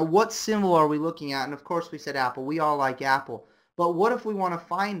 what symbol are we looking at? And of course we said Apple. We all like Apple. But what if we want to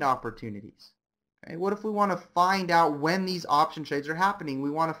find opportunities? Okay? What if we want to find out when these option trades are happening? We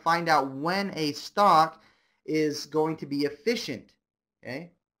want to find out when a stock is going to be efficient.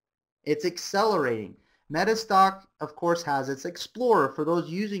 Okay? It's accelerating. MetaStock, of course, has its Explorer. For those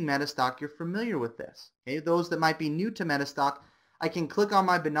using MetaStock, you're familiar with this. Okay? Those that might be new to MetaStock, I can click on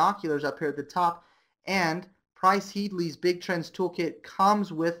my binoculars up here at the top, and Price Headley's Big Trends Toolkit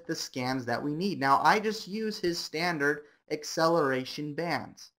comes with the scans that we need. Now, I just use his standard acceleration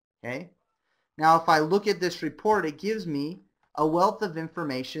bands. Okay? Now, if I look at this report, it gives me a wealth of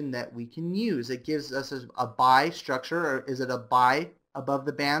information that we can use. It gives us a buy structure, or is it a buy above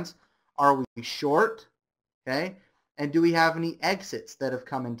the bands? Are we short? Okay? And do we have any exits that have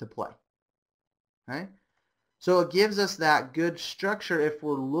come into play? Okay? So it gives us that good structure if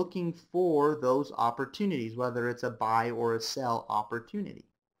we're looking for those opportunities, whether it's a buy or a sell opportunity.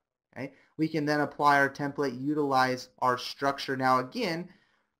 Okay? We can then apply our template, utilize our structure. Now again,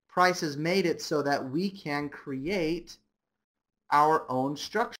 Price has made it so that we can create our own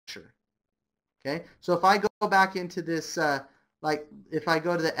structure. Okay? So if I go back into this, like if I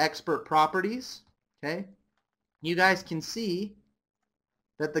go to the expert properties, okay, you guys can see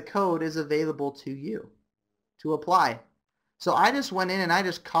that the code is available to you to apply. So I just went in and I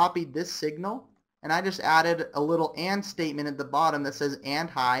just copied this signal and I just added a little and statement at the bottom that says and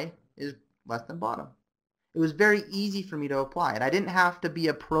high is less than bottom. It was very easy for me to apply it. I didn't have to be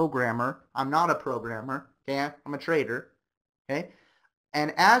a programmer. I'm not a programmer. Okay? I'm a trader. Okay?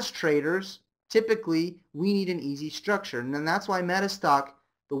 And as traders, typically we need an easy structure. And then that's why MetaStock,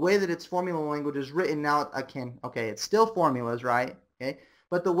 the way that its formula language is written now, okay, it's still formulas, right? Okay?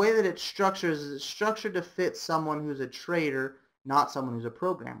 But the way that it's structured is it's structured to fit someone who's a trader, not someone who's a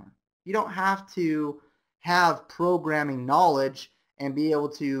programmer. You don't have to have programming knowledge and be able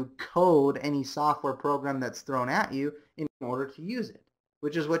to code any software program that's thrown at you in order to use it,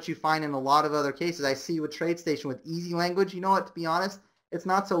 which is what you find in a lot of other cases. I see with TradeStation with easy language. You know what, to be honest, it's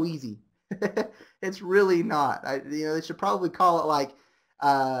not so easy. It's really not. They should probably call it like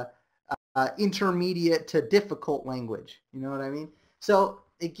intermediate to difficult language. You know what I mean? So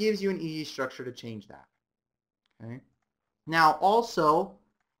it gives you an easy structure to change that. Okay. Now also,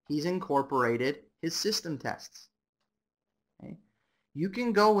 he's incorporated his system tests. Okay. You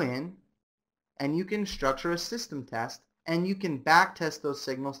can go in and you can structure a system test and you can back test those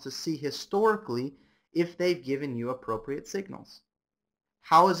signals to see historically if they've given you appropriate signals.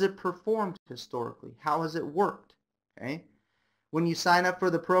 How has it performed historically? How has it worked? Okay. When you sign up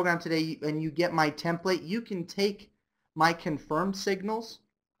for the program today and you get my template, you can take my confirmed signals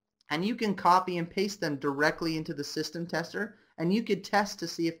and you can copy and paste them directly into the system tester, and you could test to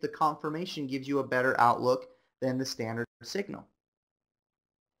see if the confirmation gives you a better outlook than the standard signal.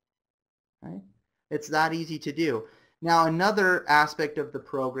 Right? It's that easy to do. Now another aspect of the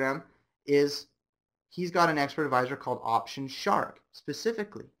program is he's got an expert advisor called Option Shark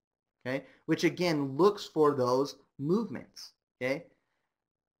specifically, okay, which again looks for those movements. Okay,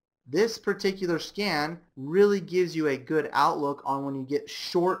 this particular scan really gives you a good outlook on when you get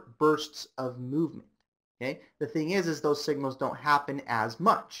short bursts of movement. Okay, the thing is those signals don't happen as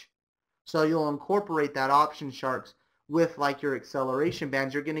much, so you'll incorporate that Option Sharks with like your acceleration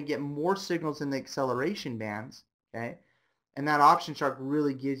bands. You're going to get more signals in the acceleration bands. Okay, and that Option Shark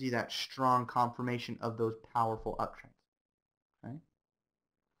really gives you that strong confirmation of those powerful uptrends. Okay?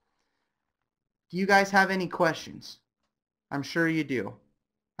 Do you guys have any questions? I'm sure you do.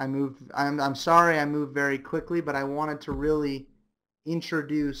 I'm sorry I moved very quickly, but I wanted to really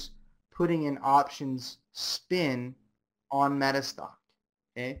introduce putting an options spin on MetaStock.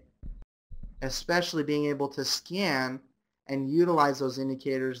 Okay? Especially being able to scan and utilize those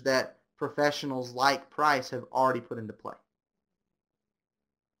indicators that professionals like Price have already put into play.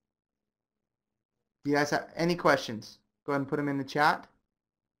 Do you guys have any questions? Go ahead and put them in the chat.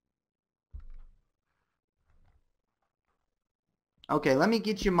 Okay, let me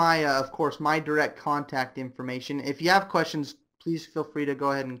get you my, of course, my direct contact information. If you have questions, please feel free to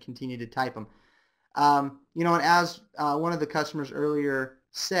go ahead and continue to type them. You know, and as one of the customers earlier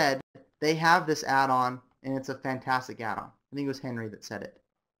said, they have this add-on, and it's a fantastic add-on. I think it was Henry that said it.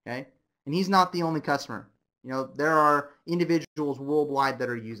 Okay, and he's not the only customer. You know, there are individuals worldwide that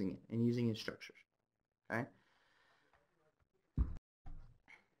are using it and using his structures. Okay.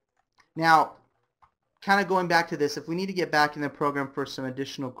 Now, kind of going back to this, if we need to get back in the program for some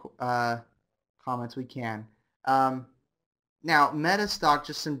additional comments, we can. Now, MetaStock,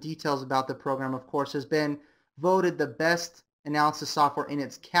 just some details about the program, of course, has been voted the best analysis software in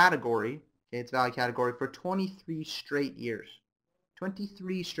its category, okay, its value category, for 23 straight years.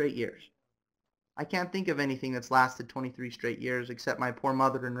 23 straight years. I can't think of anything that's lasted 23 straight years except my poor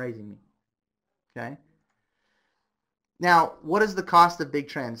mother in raising me. Okay. Now, what is the cost of Big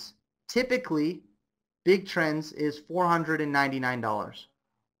Trends? Typically, Big Trends is $499.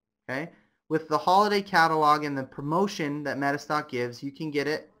 Okay. With the holiday catalog and the promotion that MetaStock gives, you can get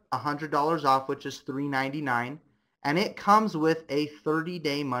it $100 off, which is $399, and it comes with a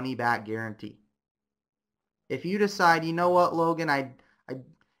 30-day money-back guarantee. If you decide, you know what, Logan,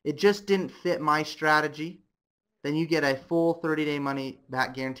 it just didn't fit my strategy, then you get a full 30-day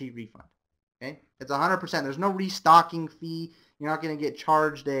money-back guarantee refund. Okay, it's 100%. There's no restocking fee. You're not going to get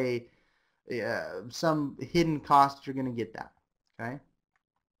charged some hidden cost. You're going to get that. Okay.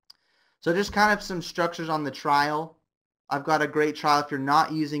 So just kind of some structures on the trial. I've got a great trial. If you're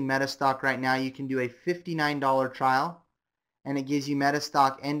not using MetaStock right now, you can do a $59 trial, and it gives you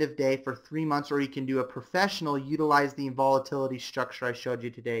MetaStock end of day for 3 months, or you can do a professional, utilize the volatility structure I showed you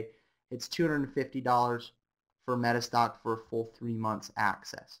today. It's $250 for MetaStock for a full 3 months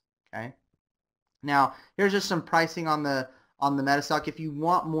access. Okay. Now, here's just some pricing on the MetaStock. If you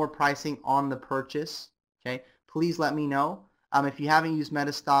want more pricing on the purchase, okay, please let me know. If you haven't used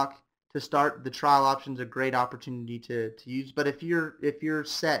MetaStock to start, the trial option is a great opportunity to use. But if you're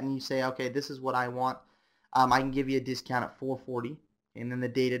set and you say, okay, this is what I want, I can give you a discount at $440, and then the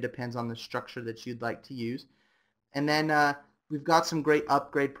data depends on the structure that you'd like to use. And then we've got some great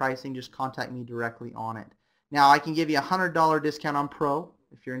upgrade pricing. Just contact me directly on it. Now, I can give you a $100 discount on Pro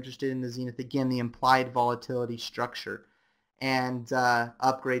if you're interested in the XENITH. Again, the implied volatility structure, and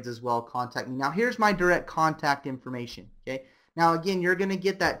upgrades as well. Contact me. Now, here's my direct contact information. Okay. Now, again, you're going to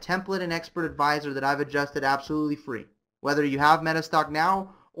get that template and expert advisor that I've adjusted absolutely free. Whether you have MetaStock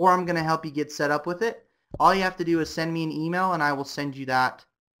now or I'm going to help you get set up with it, all you have to do is send me an email and I will send you that.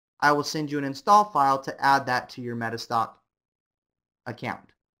 I will send you an install file to add that to your MetaStock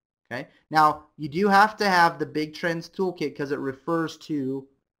account. Okay. Now, you do have to have the Big Trends Toolkit because it refers to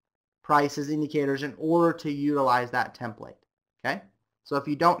prices, indicators in order to utilize that template. Okay. So if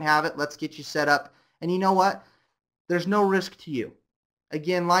you don't have it, let's get you set up. And you know what? There's no risk to you.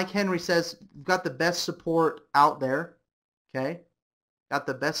 Again, like Henry says, we've got the best support out there. Okay. Got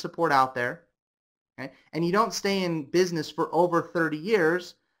the best support out there. Okay. And you don't stay in business for over 30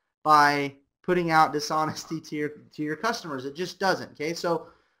 years by putting out dishonesty to your customers. It just doesn't. Okay. So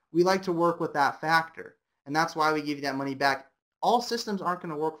we like to work with that factor, and that's why we give you that money back. All systems aren't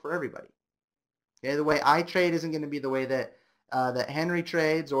going to work for everybody. Okay. The way I trade isn't going to be the way that that Henry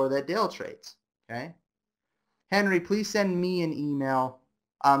trades or that Dale trades. Okay. Henry, please send me an email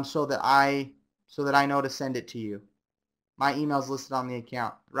so that I know to send it to you. My email is listed on the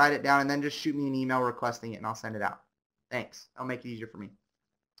account. Write it down and then just shoot me an email requesting it, and I'll send it out. Thanks. I'll make it easier for me.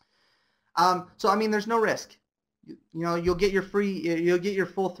 So I mean, there's no risk. You know, you'll get your full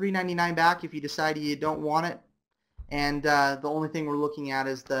 $399 back if you decide you don't want it, and the only thing we're looking at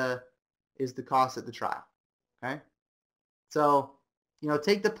is the cost at the trial. Okay. So, you know,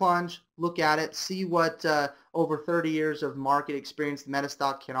 take the plunge, look at it, see what over 30 years of market experience the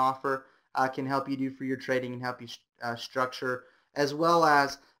MetaStock can offer, can help you do for your trading and help you structure, as well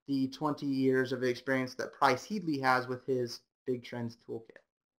as the 20 years of experience that Price Headley has with his Big Trends Toolkit.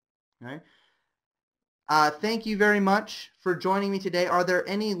 All right. Thank you very much for joining me today. Are there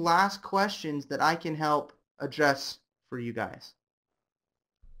any last questions that I can help address for you guys?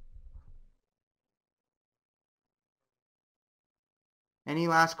 Any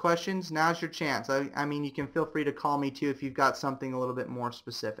last questions? Now's your chance. I mean, you can feel free to call me too if you've got something a little bit more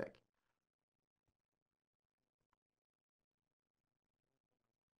specific.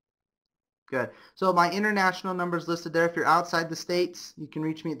 Good. So my international number is listed there. If you're outside the States, you can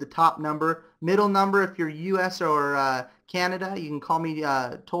reach me at the top number. Middle number, if you're US or Canada, you can call me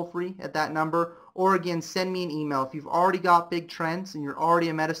toll-free at that number. Or again, send me an email. If you've already got Big Trends and you're already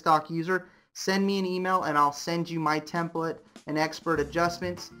a MetaStock user, send me an email and I'll send you my template and expert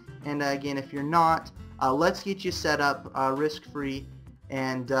adjustments. And again, if you're not, let's get you set up risk-free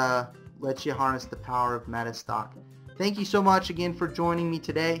and let you harness the power of MetaStock. Thank you so much again for joining me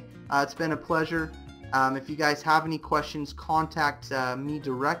today. It's been a pleasure. If you guys have any questions, contact me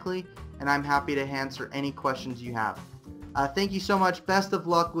directly, and I'm happy to answer any questions you have. Thank you so much. Best of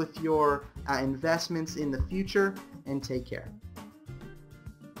luck with your investments in the future, and take care.